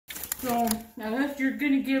So, unless you're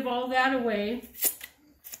going to give all that away,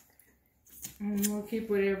 and we'll keep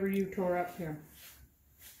whatever you tore up here.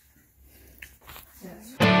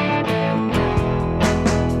 Yes.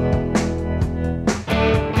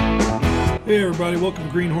 Hey everybody, welcome to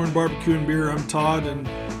Greenhorn Barbecue and Beer. I'm Todd and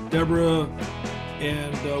Deborah,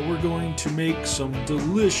 and we're going to make some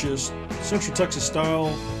delicious Central Texas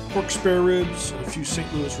style pork spare ribs and a few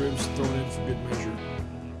St. Louis ribs thrown in for good measure.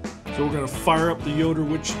 So we're going to fire up the Yoder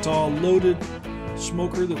Wichita loaded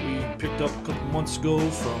smoker that we picked up a couple months ago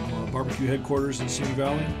from barbecue headquarters in Simi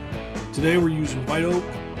Valley. Today we're using white oak,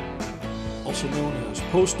 also known as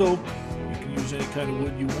post oak. You can use any kind of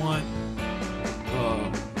wood you want,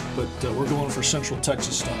 but we're going for Central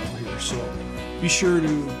Texas style here. So be sure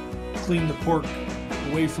to clean the pork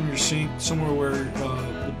away from your sink, somewhere where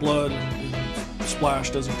the blood and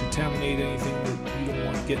splash doesn't contaminate anything that you don't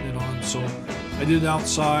want getting it on. So I did it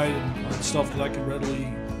outside and on stuff that I could readily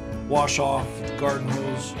wash off with the garden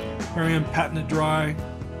hose. Here I am patting it dry,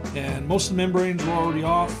 and most of the membranes were already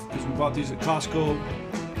off because we bought these at Costco.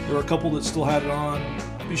 There were a couple that still had it on.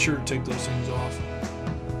 Be sure to take those things off.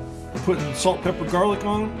 We're putting salt, pepper, garlic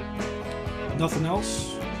on them, nothing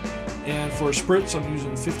else. And for a spritz, I'm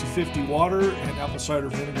using 50-50 water and apple cider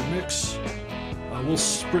vinegar mix. We'll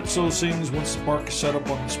spritz those things once the bark is set up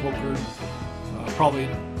on the smoker, probably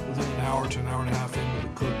within an hour to an hour and a half into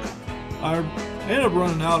the cook. I ended up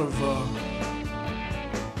running out of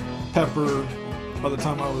pepper by the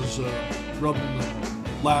time I was rubbing the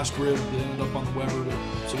last rib that ended up on the Weber,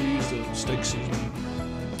 so we used a steak seasoning.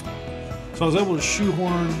 So I was able to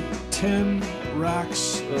shoehorn 10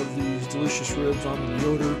 racks of these delicious ribs onto the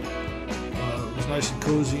Yoder. It was nice and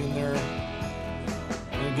cozy in there.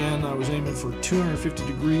 And again, I was aiming for 250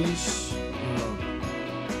 degrees,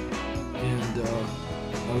 and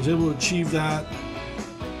I was able to achieve that,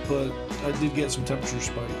 but I did get some temperature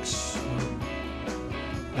spikes.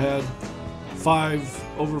 I had 5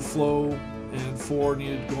 overflow and 4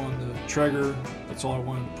 needed to go on the Traeger. That's all I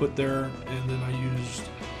wanted to put there. And then I used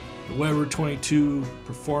the Weber 22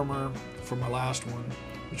 Performer for my last one,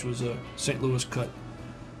 which was a St. Louis cut.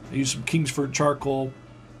 I used some Kingsford charcoal.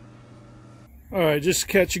 Alright, just to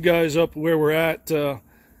catch you guys up where we're at.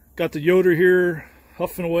 Got the Yoder here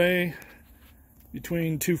huffing away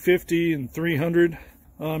between 250 and 300.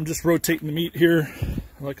 I'm just rotating the meat here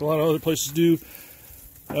like a lot of other places do.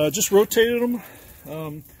 Just rotated them.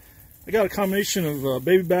 I got a combination of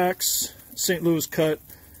baby backs, St. Louis cut.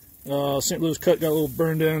 St. Louis cut got little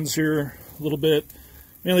burned ends here a little bit,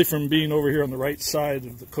 mainly from being over here on the right side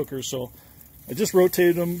of the cooker. So I just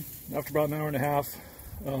rotated them after about an hour and a half.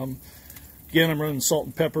 Again, I'm running salt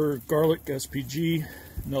and pepper, garlic, SPG,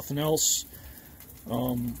 nothing else.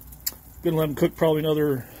 Gonna let them cook probably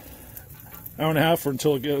another hour and a half or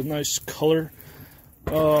until it gets a nice color.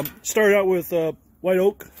 Started out with white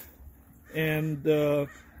oak, and to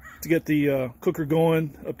get the cooker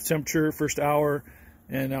going up to temperature, first hour,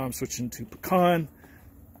 and now I'm switching to pecan,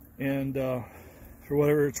 and for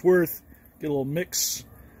whatever it's worth, get a little mix.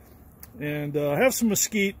 And I have some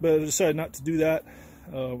mesquite, but I decided not to do that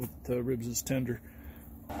with the ribs is tender.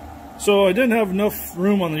 So I didn't have enough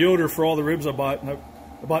room on the Yoder for all the ribs I bought, and I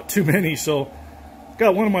bought too many, so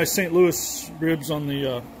got one of my St. Louis ribs on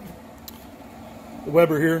the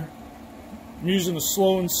Weber here. I'm using a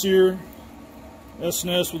slow and sear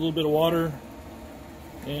S&S with a little bit of water,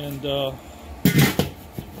 and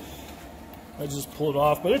I just pull it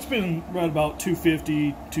off, but it's been right about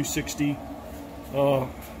 250, 260.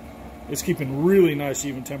 It's keeping really nice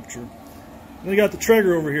even temperature. Then I got the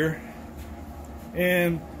Traeger over here,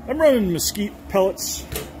 and I'm running mesquite pellets.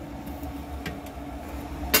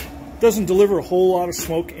 Doesn't deliver a whole lot of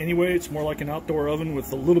smoke anyway. It's more like an outdoor oven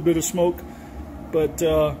with a little bit of smoke, but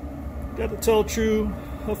got the Tell True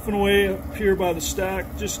huffing away up here by the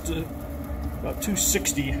stack, just about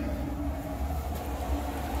 260.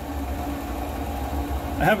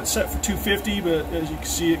 I have it set for 250, but as you can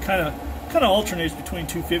see, it kind of alternates between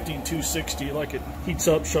 250 and 260. Like it heats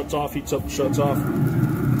up, shuts off, heats up, shuts off.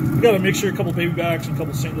 We got a mixture, a couple baby backs, and a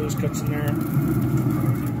couple St. Louis cuts in there.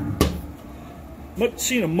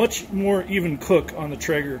 Seeing a much more even cook on the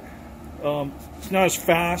Traeger. It's not as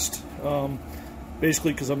fast,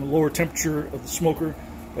 basically because I'm the lower temperature of the smoker.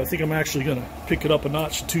 But I think I'm actually going to pick it up a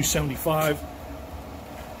notch to 275.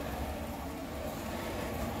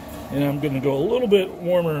 And I'm going to go a little bit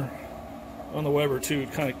warmer on the Weber too,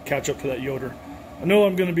 to kind of catch up to that Yoder. I know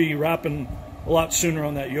I'm going to be wrapping a lot sooner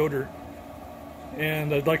on that Yoder,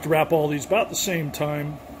 and I'd like to wrap all these about the same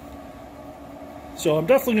time. So I'm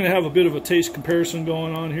definitely going to have a bit of a taste comparison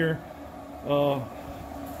going on here.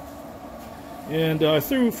 And I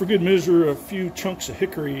threw, for good measure, a few chunks of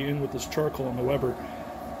hickory in with this charcoal on the Weber.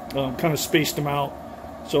 Kind of spaced them out,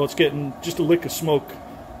 so it's getting just a lick of smoke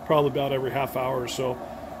probably about every half hour or so,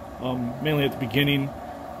 mainly at the beginning.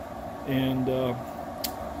 And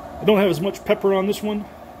I don't have as much pepper on this one.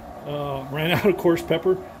 Ran out of coarse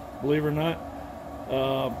pepper, believe it or not.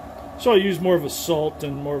 So I use more of a salt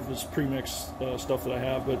and more of this premixed stuff that I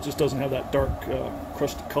have, but it just doesn't have that dark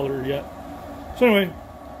crusted color yet. So anyway,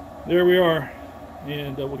 there we are,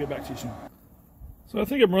 and we'll get back to you soon. So I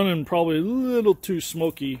think I'm running probably a little too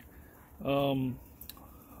smoky on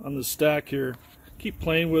the stack here. Keep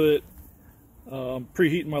playing with it,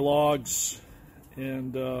 preheating my logs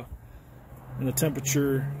and the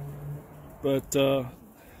temperature, but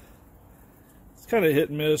it's kind of hit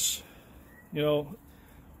and miss, you know.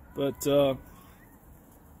 But I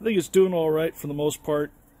think it's doing all right for the most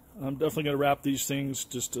part. I'm definitely going to wrap these things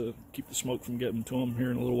just to keep the smoke from getting to them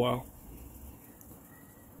here in a little while.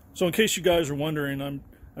 So in case you guys are wondering, I'm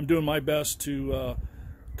doing my best to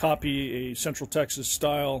copy a Central Texas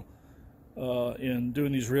style in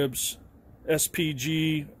doing these ribs.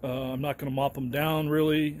 SPG, I'm not going to mop them down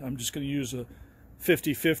really. I'm just going to use a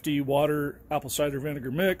 50-50 water apple cider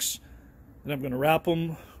vinegar mix. And I'm going to wrap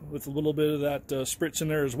them with a little bit of that spritz in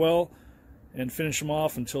there as well, and finish them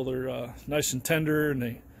off until they're nice and tender,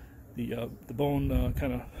 and the bone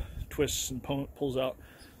kind of twists and pulls out.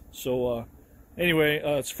 So anyway,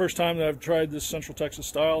 it's the first time that I've tried this Central Texas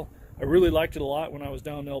style. I really liked it a lot when I was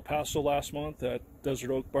down in El Paso last month at Desert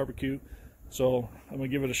Oak Barbecue, so I'm going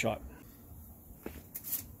to give it a shot.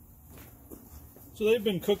 So they've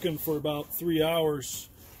been cooking for about 3 hours,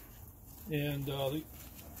 and we've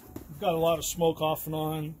got a lot of smoke off and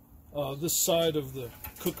on. This side of the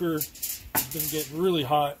cooker has been getting really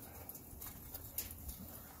hot,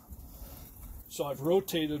 so I've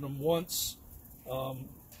rotated them once. Of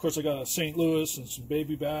course, I got a St. Louis and some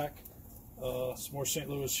baby back, some more St.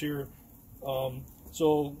 Louis here.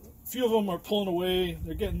 So a few of them are pulling away.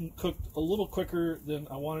 They're getting cooked a little quicker than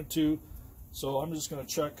I wanted to, so I'm just going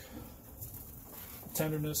to check the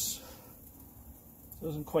tenderness.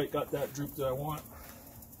 Doesn't quite got that droop that I want.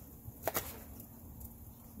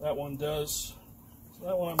 That one does. So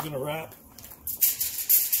that one I'm going to wrap.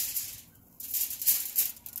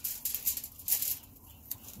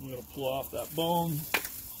 I'm going to pull off that bone.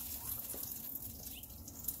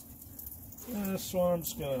 And this one I'm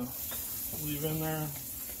just going to leave in there.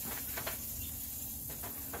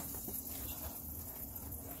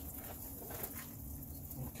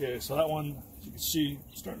 Okay, so that one, as you can see,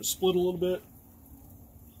 starting to split a little bit.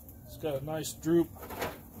 It's got a nice droop.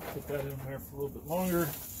 Put that in there for a little bit longer.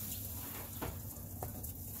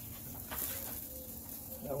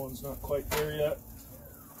 That one's not quite there yet.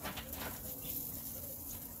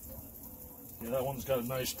 Yeah, that one's got a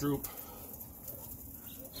nice droop.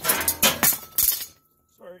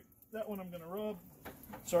 Sorry, that one I'm going to rub.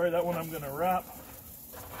 Sorry, that one I'm going to wrap.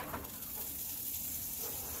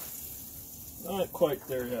 Not quite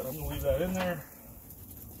there yet. I'm going to leave that in there.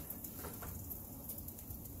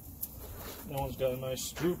 That one's got a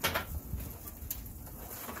nice droop.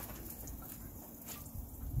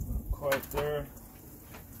 Not quite there.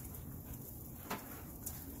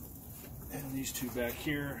 And these two back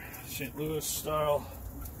here, St. Louis style.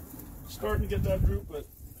 Starting to get that droop, but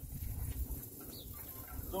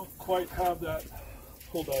don't quite have that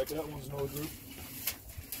pullback. That one's no droop.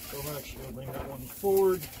 So I'm actually going to bring that one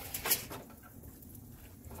forward.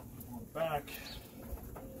 One back.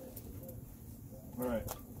 Alright.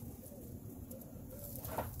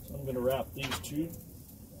 So I'm going to wrap these two.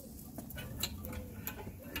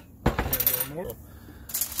 And more.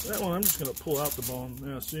 That one I'm just going to pull out the bone.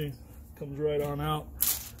 Yeah, see? Comes right on out.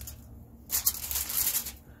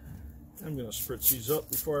 I'm going to spritz these up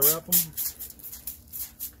before I wrap them.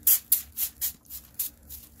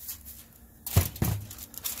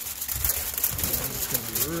 And I'm just going to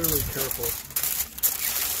be really careful.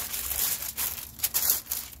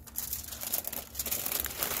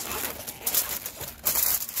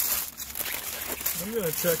 I'm going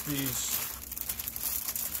to check these.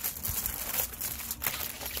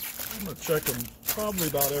 I'm going to check them probably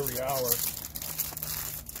about every hour.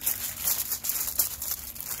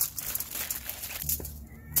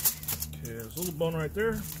 Okay, there's a little bone right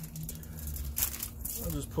there.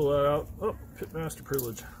 I'll just pull that out. Oh, pitmaster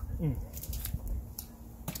privilege.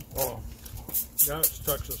 Oh, that's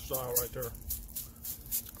Texas style right there.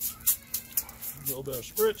 A little bit of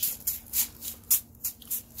spritz.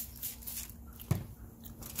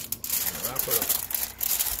 Wrap it up.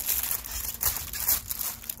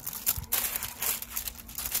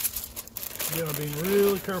 Again, I'm being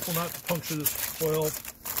really careful not to puncture this foil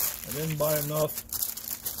I didn't buy enough.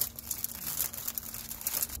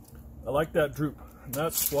 I like that droop, and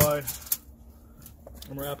that's why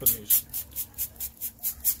I'm wrapping these.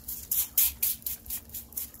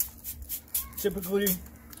 Typically,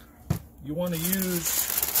 you want to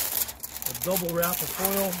use a double wrap of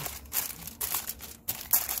foil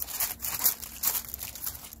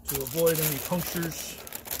to avoid any punctures.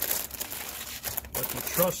 But you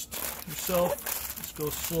trust yourself, just go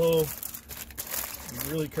slow, be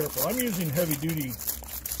really careful. I'm using heavy duty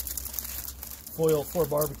foil for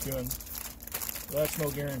barbecuing. That's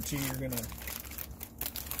no guarantee you're going to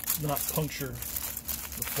not puncture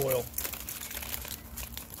the foil.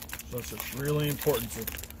 So it's just really important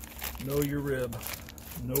to know your rib,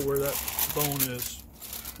 know where that bone is.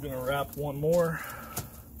 I'm going to wrap one more.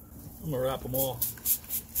 I'm going to wrap them all.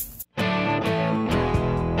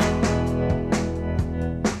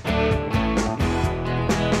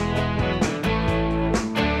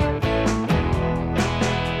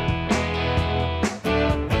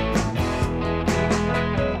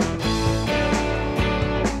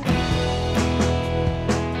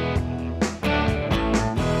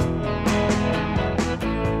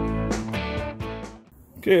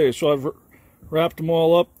 Okay, so I've wrapped them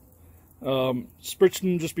all up, spritzed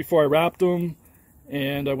them just before I wrapped them,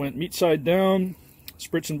 and I went meat side down,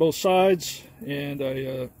 spritzing both sides, and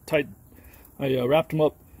I wrapped them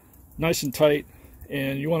up nice and tight.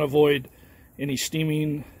 And you want to avoid any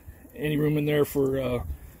steaming, any room in there for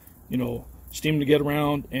you know, steam to get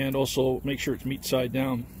around, and also make sure it's meat side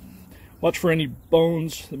down. Watch for any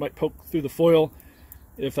bones that might poke through the foil.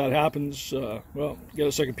 If that happens, well, get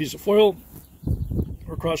a second piece of foil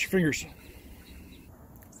or cross your fingers.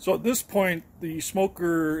 So at this point, the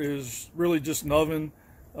smoker is really just an oven.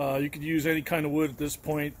 You could use any kind of wood at this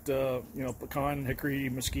point, you know, pecan, hickory,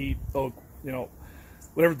 mesquite, oak, you know,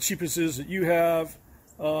 whatever the cheapest is that you have.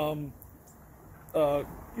 You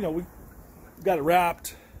know, we got it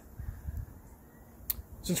wrapped.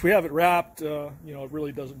 Since we have it wrapped, you know, it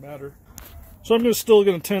really doesn't matter. So I'm still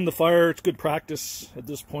going to tend the fire. It's good practice at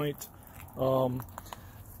this point.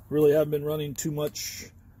 Really haven't been running too much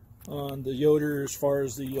on the Yoder as far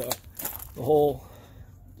as the hole.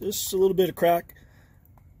 Just a little bit of crack.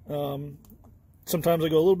 Sometimes I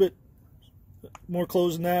go a little bit more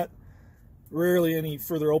closed than that. Rarely any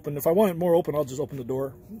further open. If I want it more open, I'll just open the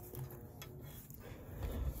door.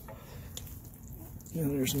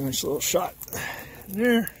 And there's a nice little shot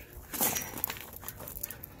there.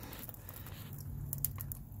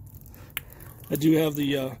 I do have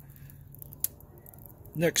the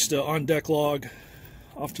next on deck log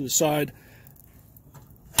off to the side.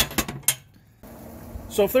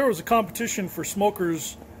 So if there was a competition for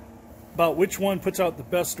smokers about which one puts out the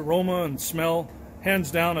best aroma and smell,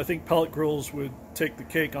 hands down I think pellet grills would take the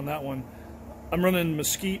cake on that one. I'm running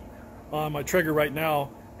mesquite on my Traeger right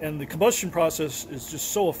now, and the combustion process is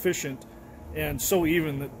just so efficient and so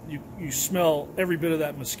even that you smell every bit of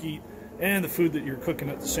that mesquite and the food that you're cooking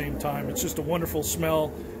at the same time. It's just a wonderful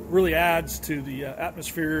smell, really adds to the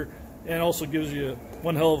atmosphere, and also gives you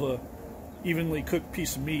one hell of a evenly cooked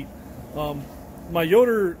piece of meat. My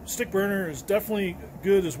Yoder stick burner is definitely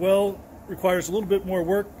good as well. Requires a little bit more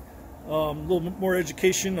work, a little bit more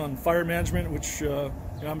education on fire management, which you know,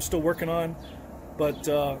 I'm still working on. But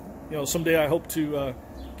you know, someday I hope to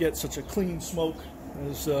get such a clean smoke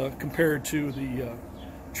as compared to the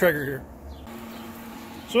Traeger here.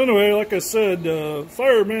 So anyway, like I said,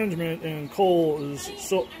 fire management and coal is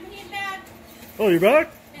so... I'm getting back. Oh, you're back?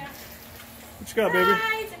 Yeah. What you got, baby?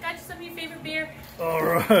 Guys, I got you some of your favorite beer. All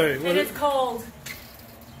right. It is cold.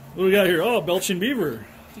 What do we got here? Oh, Belching Beaver.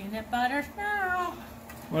 Peanut butter snow.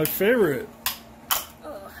 My favorite.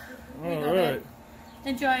 Ugh. All right.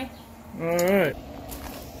 Enjoy. All right.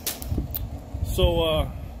 So,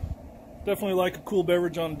 definitely like a cool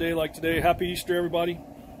beverage on a day like today. Happy Easter, everybody.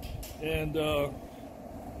 And,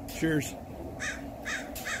 cheers.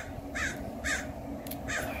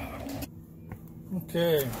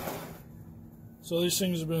 Okay. So these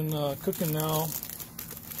things have been cooking now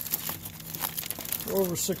for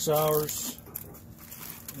over 6 hours.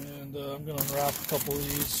 And I'm going to unwrap a couple of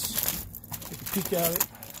these. Take a peek at it.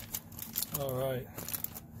 All right.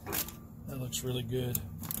 That looks really good.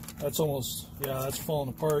 That's almost, yeah, that's falling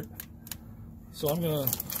apart. So I'm going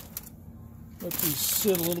to let these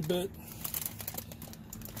sit a little bit.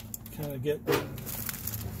 Kind of get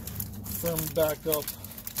firmed back up.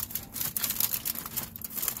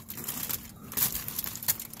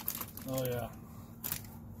 Oh yeah.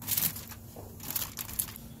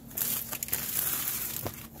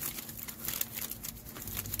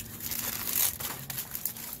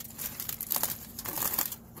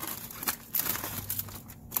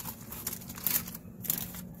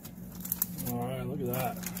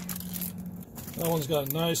 That one's got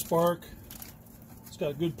a nice spark. It's got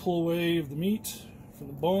a good pull away of the meat from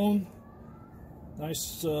the bone.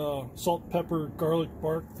 Nice salt, pepper, garlic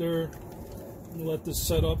bark there. Let this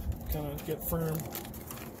set up, kind of get firm.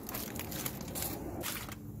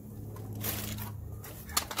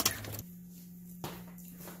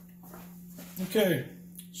 Okay,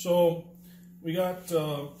 so we got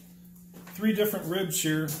 3 different ribs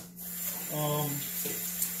here.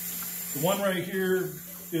 The one right here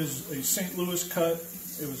is a St. Louis cut.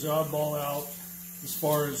 It was oddball out as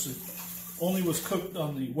far as it only was cooked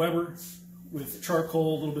on the Weber with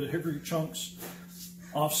charcoal, a little bit of hickory chunks,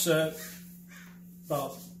 offset,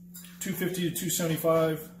 about 250 to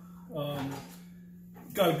 275.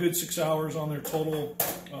 Got a good 6 hours on there total,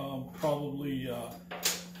 probably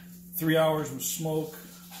 3 hours with smoke,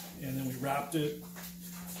 and then we wrapped it.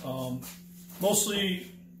 Mostly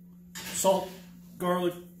salt,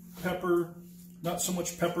 garlic, pepper. Not so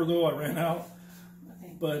much pepper though, I ran out.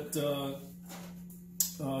 Okay. But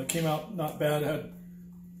it came out not bad.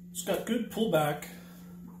 It's got good pullback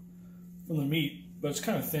from the meat, but it's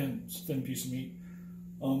kind of thin. It's a thin piece of meat.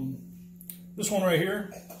 This one right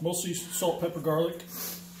here, mostly salt, pepper, garlic.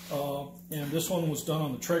 And this one was done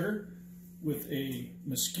on the Traeger with a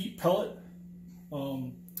mesquite pellet.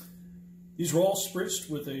 These were all spritzed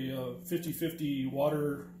with a 50-50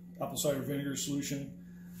 water apple cider vinegar solution.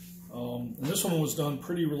 And this one was done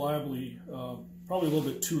pretty reliably, probably a little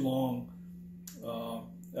bit too long,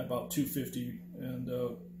 at about 250, and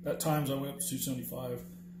at times I went up to 275.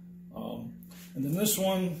 And then this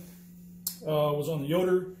one was on the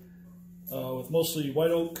Yoder with mostly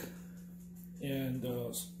white oak and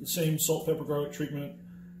the same salt, pepper, garlic treatment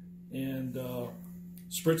and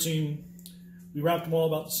spritzing. We wrapped them all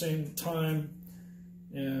about the same time,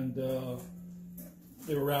 and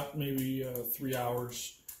they were wrapped maybe 3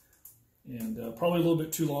 hours. And probably a little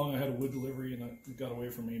bit too long. I had a wood delivery and it got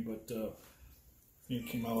away from me, but it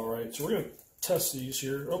came out all right. So we're going to test these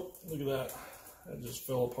here. Oh, look at that. That just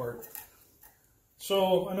fell apart.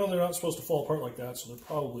 So I know they're not supposed to fall apart like that, so they're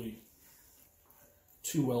probably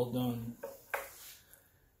too well done.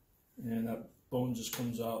 And that bone just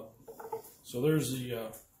comes out. So there's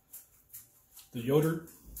the Yoder.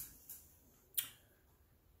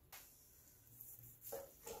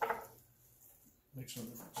 Makes no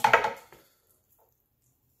difference.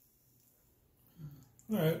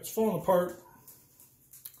 All right, it's falling apart.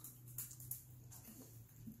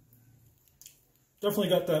 Definitely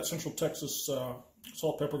got that Central Texas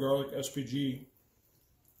salt, pepper, garlic, SPG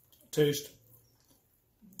taste.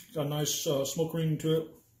 Got a nice smoke ring to it.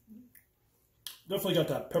 Definitely got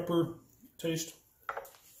that pepper taste.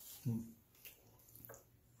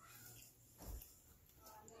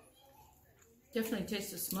 Definitely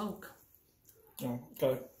taste the smoke.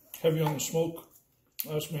 Got heavy on the smoke.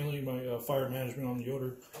 That's mainly my fire management on the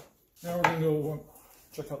Yoder. Now we're going to go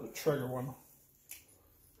check out the Traeger one.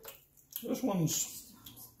 This one's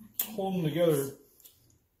holding together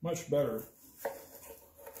much better.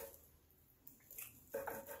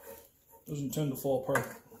 Doesn't tend to fall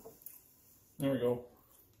apart. There we go.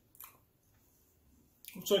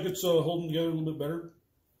 Looks like it's holding together a little bit better.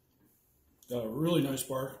 Got a really nice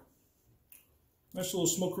bar. Nice little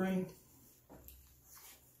smoke ring.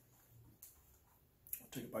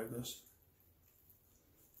 Take a bite of this.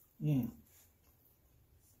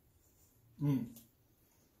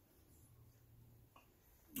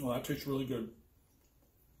 Oh, that tastes really good.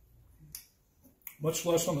 Much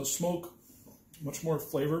less on the smoke, much more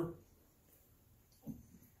flavor.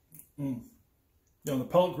 Yeah, on the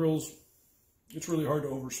pellet grills, it's really hard to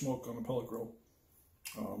over smoke on a pellet grill.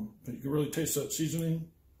 But you can really taste that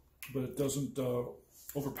seasoning, but it doesn't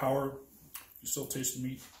overpower. You still taste the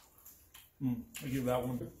meat. I give that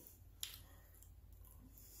one.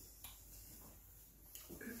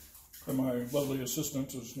 And my lovely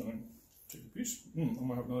assistant is going to take a piece. I'm going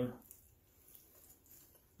to have another.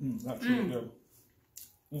 That's really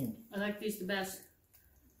good. I like these the best.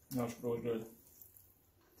 That's really good.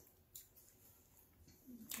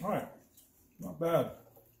 All right, not bad.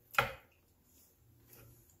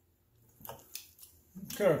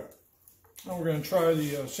 Okay, now we're going to try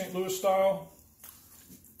the St. Louis style.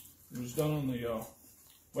 It was done on the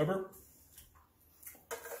Weber.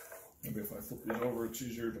 Maybe if I flip these over, it's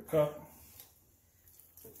easier to cut.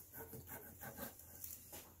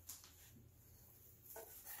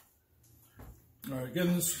 All right,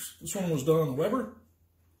 again, this one was done on the Weber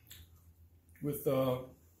with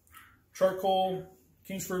charcoal,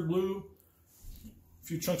 Kingsford blue, a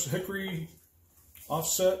few chunks of hickory,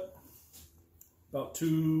 offset, about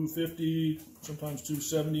 250, sometimes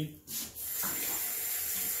 270.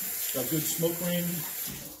 Got good smoke ring.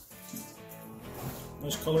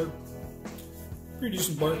 Nice color. Pretty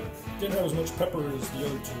decent bark. Didn't have as much pepper as the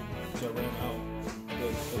other two because I ran out.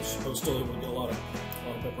 But I was still able to get a lot of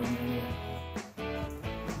pepper in there anyway.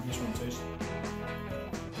 This one tastes.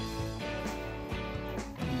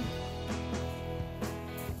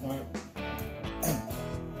 Alright.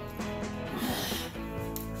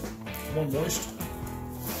 More moist.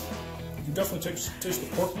 You can definitely taste the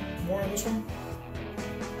pork more on this one.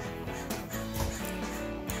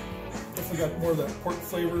 Definitely got more of that pork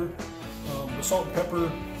flavor. The salt and pepper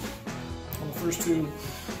on the first two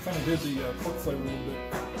kind of did the pork flavor a little bit,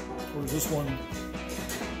 whereas this one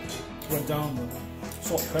went down the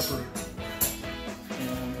salt and pepper,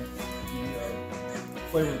 and the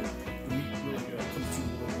flavor of the meat really comes through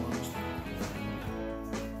a little more.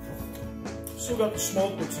 Still got the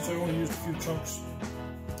smoke, but since I only used a few chunks,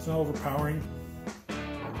 it's not overpowering.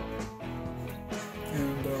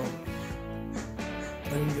 And I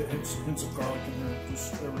didn't get hints of garlic in there,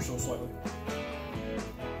 just ever so slightly.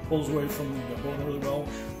 Pulls away from the bone really well.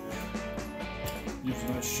 Gives a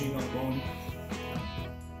nice sheen on the bone.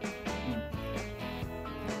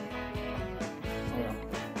 Oh yeah.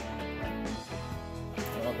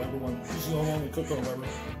 Lever one. This is the only one we cooked on lever.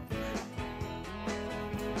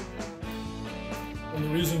 And the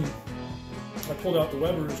reason I pulled out the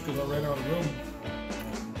Weber is because I ran out of room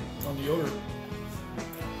on the Yoder.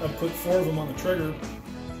 I put 4 of them on the Traeger.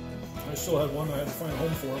 I still had one I had to find a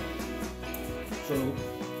home for. So,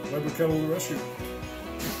 Weber Kettle to the rescue.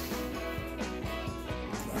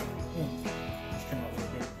 Just came out really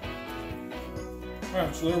good.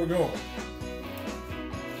 Alright, so there we go.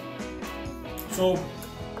 So,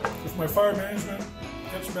 if my fire management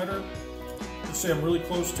gets better, let's say I'm really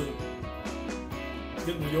close to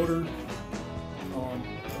getting the Yoder on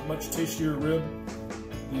a much tastier rib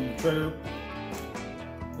than the Traeger.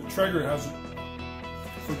 The Traeger has it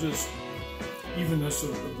for just evenness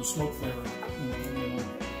of the smoke flavor.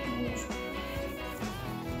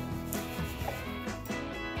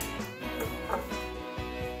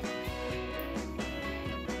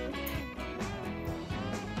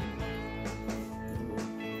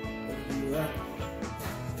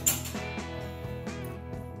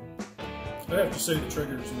 I have to say the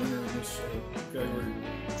Traeger is the winner in this category.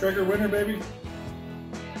 Traeger winner, baby.